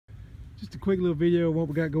Just a quick little video of what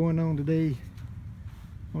we got going on today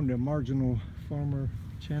on the Marginal Farmer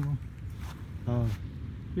channel.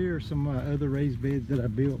 Here are some other raised beds that I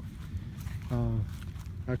built.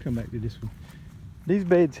 I'll come back to this one. These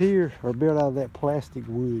beds here are built out of that plastic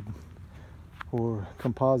wood or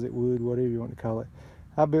composite wood, whatever you want to call it.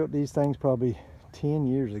 I built these things probably 10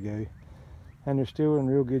 years ago and they're still in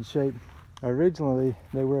real good shape. Originally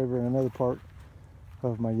they were over in another part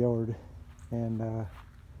of my yard, and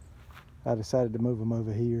I decided to move them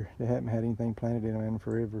over here. They hadn't had anything planted in them in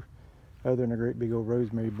forever other than a great big old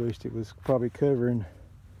rosemary bush that was probably covering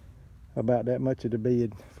about that much of the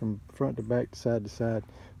bed from front to back, side to side.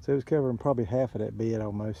 So it was covering probably half of that bed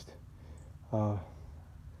almost. But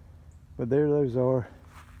there those are.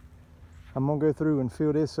 I'm gonna go through and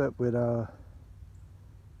fill this up with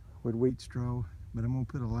wheat straw, but I'm gonna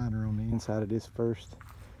put a liner on the inside of this first.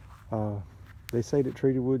 They say that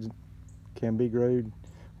treated woods can be growed,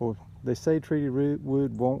 or they say treated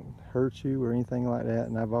wood won't hurt you or anything like that.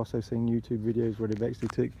 And I've also seen YouTube videos where they've actually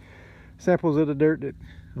took samples of the dirt that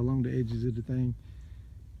along the edges of the thing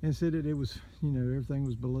and said that it was, you know, everything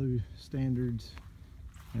was below standards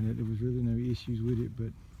and that there was really no issues with it.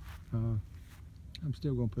 But I'm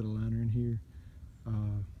still gonna put a liner in here.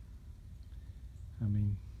 I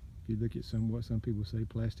mean, if you look at what some people say,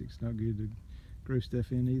 plastic's not good to grow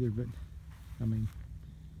stuff in either, but I mean,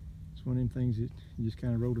 it's one of them things that you just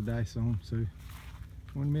kind of roll the dice on. So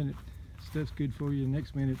one minute stuff's good for you, the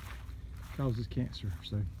next minute causes cancer.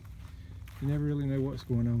 So you never really know what's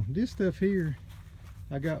going on. This stuff here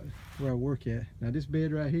I got where I work at. Now this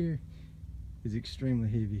bed right here is extremely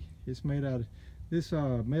heavy. It's made out of this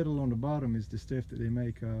metal on the bottom is the stuff that they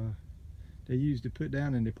make, they use to put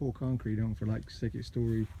down and they pour concrete on for like second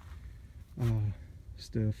story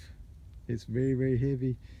stuff. It's very, very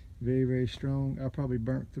heavy, very, very strong. I probably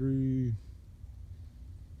burnt through,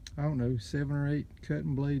 I don't know, 7 or 8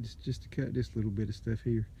 cutting blades just to cut this little bit of stuff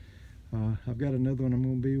here. I've got another one I'm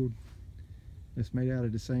gonna build that's made out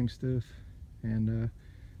of the same stuff, and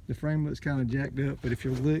the frame looks kind of jacked up, but if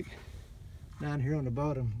you look down here on the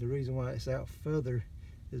bottom, the reason why it's out further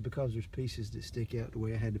is because there's pieces that stick out the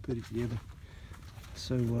way I had to put it together.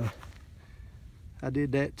 So I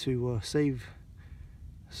did that to save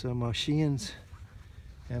some shins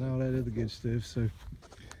and all that other good stuff. So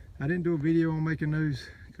I didn't do a video on making those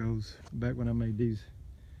because back when I made these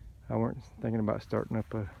I weren't thinking about starting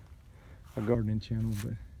up a gardening channel,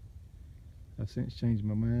 but I've since changed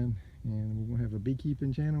my mind and we're gonna have a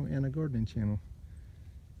beekeeping channel and a gardening channel,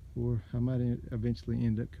 or I might eventually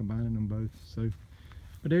end up combining them both. So,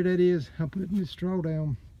 but there that is. I'm putting this straw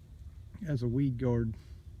down as a weed guard